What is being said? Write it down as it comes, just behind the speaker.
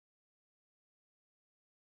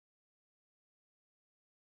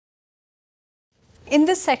in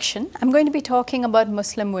this section, I'm going to be talking about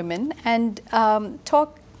Muslim women and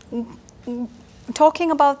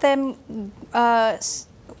talking about them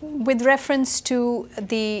with reference to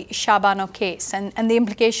the Shah Bano case and the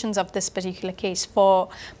implications of this particular case for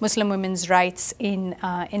Muslim women's rights in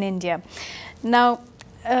India. Now,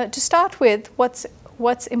 to start with, what's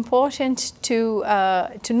important to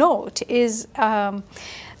note is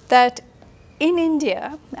that in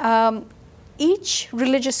India, each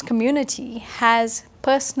religious community has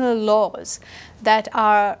personal laws that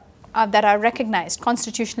are recognized,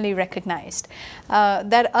 constitutionally recognized,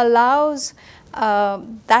 that allows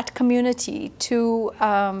that community to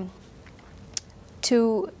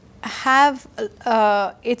have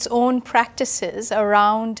its own practices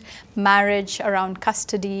around marriage, around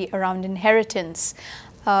custody, around inheritance,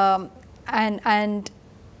 and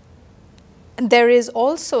there is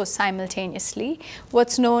also simultaneously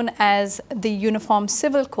what's known as the Uniform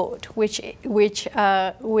Civil Code, which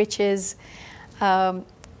is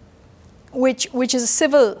a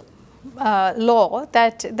civil law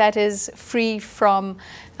that is free from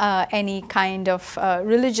any kind of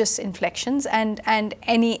religious inflections, and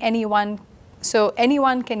anyone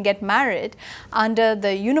can get married under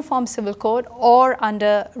the Uniform Civil Code or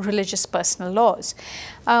under religious personal laws.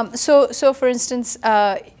 So for instance,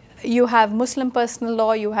 you have Muslim personal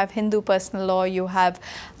law, you have Hindu personal law, you have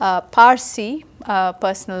Parsi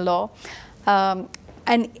personal law, and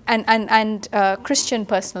Christian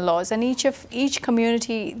personal laws, and each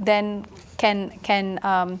community then can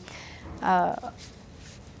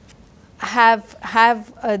have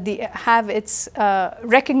its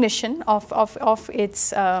recognition of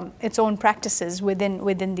its own practices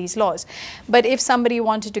within these laws. But if somebody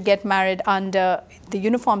wanted to get married under the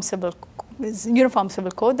Uniform Civil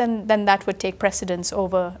Code, then that would take precedence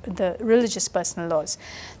over the religious personal laws.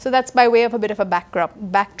 So that's by way of a bit of a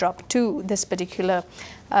backdrop to this particular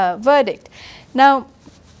verdict. Now,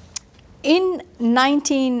 in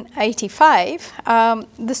 1985,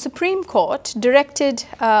 the Supreme Court directed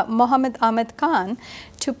Muhammad Ahmed Khan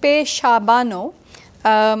to pay Shah Bano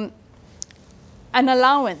an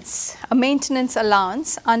allowance, a maintenance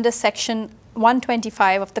allowance under Section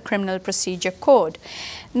 125 of the Criminal Procedure Code.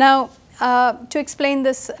 Now, to explain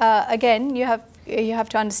this again, you have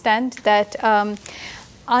to understand that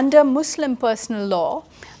under Muslim personal law,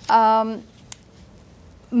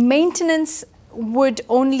 maintenance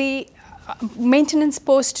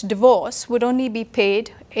post-divorce would only be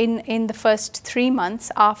paid in the first 3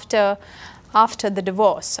 months after the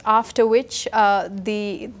divorce, after which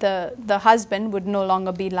the husband would no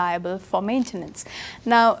longer be liable for maintenance.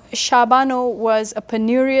 Now, Shah Bano was a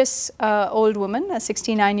penurious old woman, a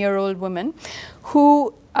 69-year-old woman,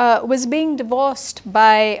 who was being divorced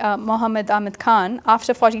by Muhammad Ahmed Khan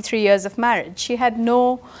after 43 years of marriage. She had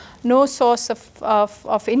no source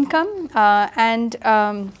of income and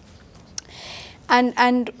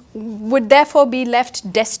would therefore be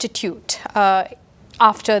left destitute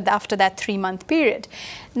after that 3-month period.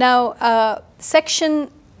 Now, Section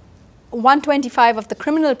 125 of the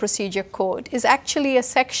Criminal Procedure Code is actually a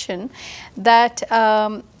section that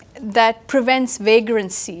prevents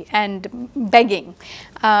vagrancy and begging,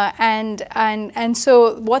 and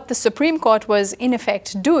so what the Supreme Court was in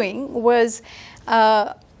effect doing was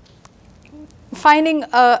finding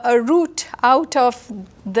a route out of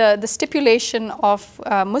the stipulation of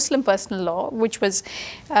Muslim personal law, which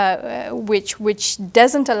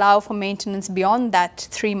doesn't allow for maintenance beyond that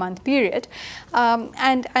 3-month period,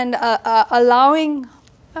 and allowing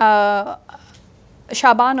Shah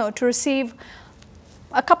Bano to receive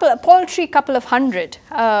a paltry couple of hundred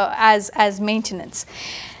as maintenance.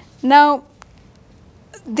 Now,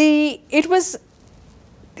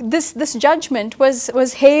 this judgment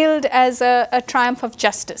was hailed as a triumph of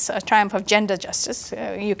justice, a triumph of gender justice.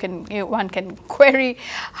 One can query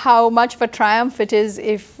how much of a triumph it is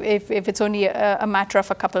if it's only a matter of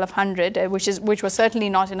a couple of hundred, which was certainly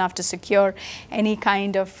not enough to secure any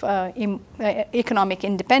kind of economic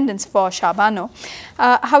independence for Shah Bano.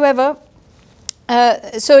 However,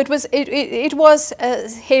 so it was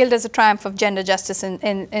hailed as a triumph of gender justice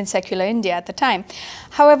in secular India at the time.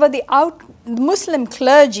 However, the Muslim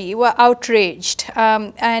clergy were outraged,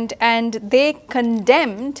 and they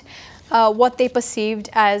condemned what they perceived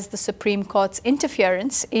as the Supreme Court's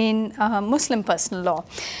interference in Muslim personal law.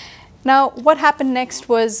 Now, what happened next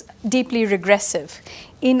was deeply regressive.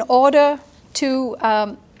 In order to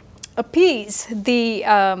appease the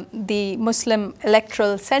Muslim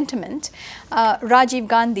electoral sentiment, Rajiv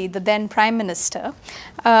Gandhi, the then Prime Minister,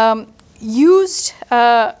 used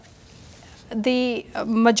the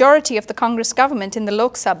majority of the Congress government in the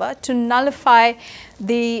Lok Sabha to nullify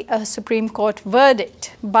the Supreme Court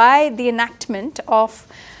verdict by the enactment of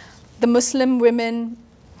the Muslim Women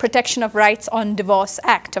Protection of Rights on Divorce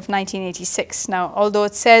Act of 1986. Now, although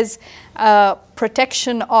it says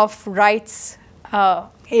protection of rights,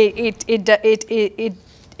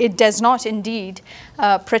 it does not indeed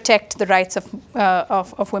protect the rights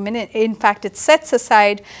of women. In fact, it sets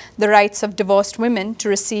aside the rights of divorced women to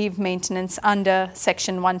receive maintenance under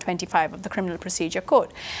Section 125 of the Criminal Procedure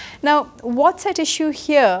Code. Now, what's at issue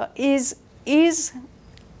here is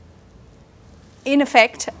in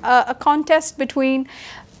effect a contest between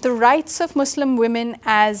the rights of Muslim women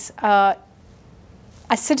as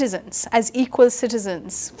citizens, as equal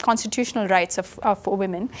citizens, constitutional rights of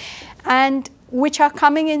women, and which are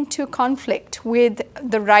coming into conflict with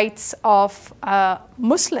the rights of the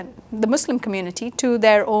Muslim community to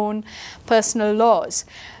their own personal laws.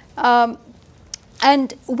 And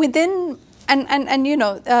within, and you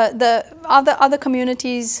know, the other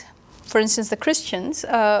communities, for instance, the Christians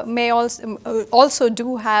may also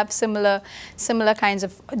do have similar kinds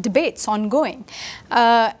of debates ongoing,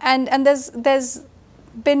 and there's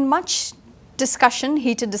been much discussion,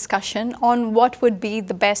 heated discussion, on what would be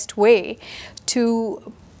the best way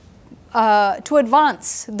to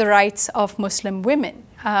advance the rights of Muslim women,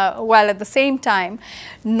 while at the same time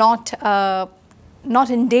not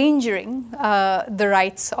endangering the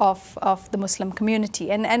rights of the Muslim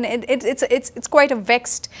community, and it's quite a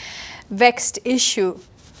vexed issue,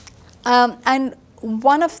 and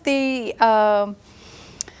one of the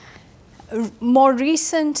more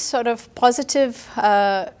recent sort of positive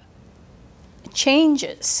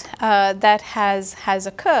changes that has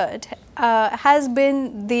occurred has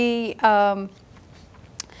been the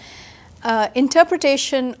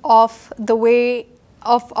interpretation of the way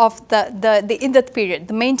of the iddat period,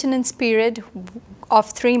 the maintenance period of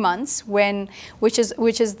 3 months, which is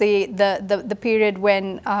the period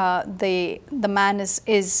when the man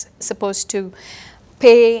is supposed to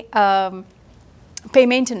pay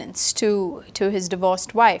maintenance to his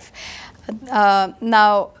divorced wife.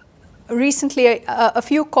 Now, recently, a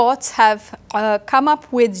few courts have come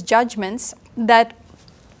up with judgments that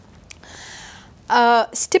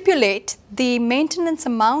stipulate the maintenance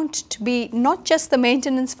amount to be not just the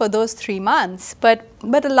maintenance for those 3 months, but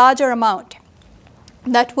a larger amount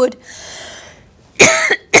that would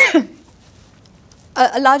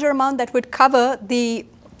a larger amount that would cover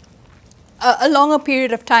a longer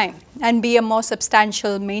period of time and be a more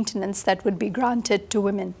substantial maintenance that would be granted to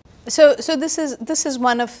women. So this is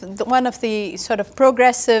one of the sort of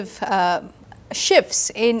progressive shifts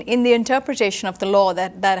in the interpretation of the law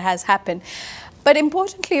that has happened. But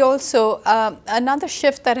importantly also, another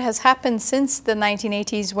shift that has happened since the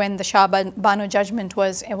 1980s, when the Shah Bano judgment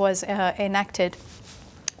was enacted,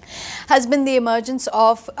 has been the emergence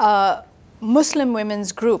of Muslim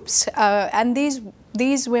women's groups, and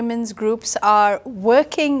these women's groups are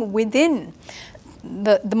working within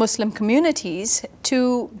the Muslim communities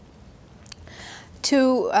to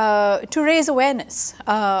raise awareness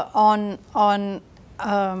on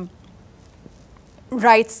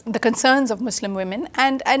rights, the concerns of Muslim women,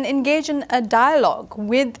 and engage in a dialogue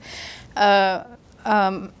with the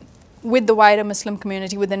wider Muslim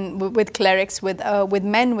community, with clerics, with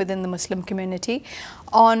men within the Muslim community,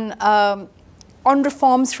 on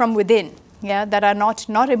reforms from within, yeah, that are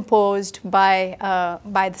not imposed by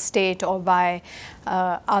the state or by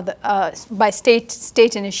by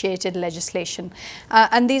state initiated legislation,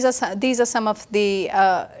 and these are some of the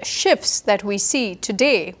shifts that we see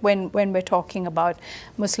today when we're talking about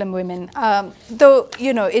Muslim women. Though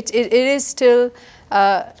you know it is still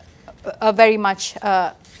a very much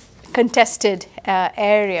contested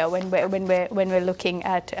area when we're looking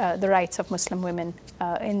at the rights of Muslim women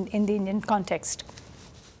in the Indian context.